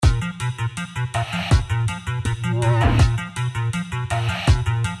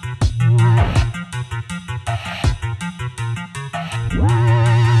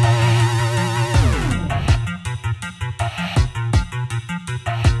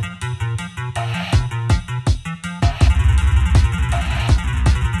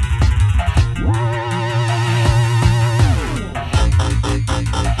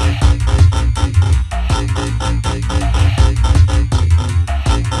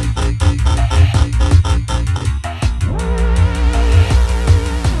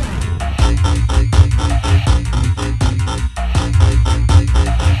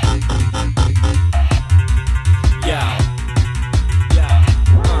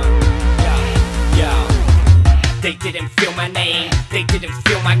They didn't feel my name, they didn't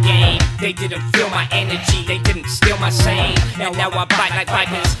feel my game, they didn't feel my energy, they didn't steal my sane. And now I bite like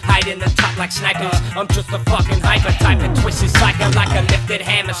vipers, hide in the top like snipers. I'm just a fucking hyper type of twisted cycle, like a lifted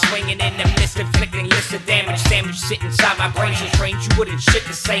hammer, swinging in the mist, inflicting lists of damage. Sandwich sit inside my brain so strange you wouldn't shit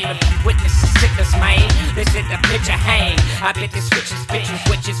the same if you witness the sickness, man. This is the picture hang. I bet this switches, bitches,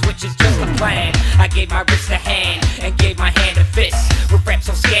 witches, which is just a plan. I gave my wrist a hand and gave my hand a fist. With rap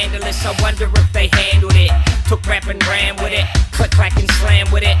so scandalous, I wonder if they handled it. Took rap and ran with it, click, clack and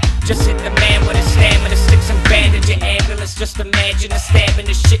slam with it. Just hit the man with a stamina, sticks and bandage your ambulance. Just imagine us stabbing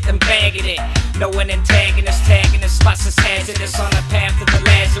the shit and bagging it. No one antagonist, tagging the spots is hazardous. On the path of the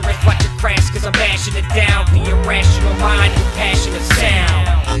Lazarus, watch it crash cause I'm bashing it down. The irrational mind with passionate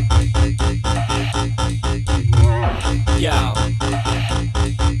sound. Yo.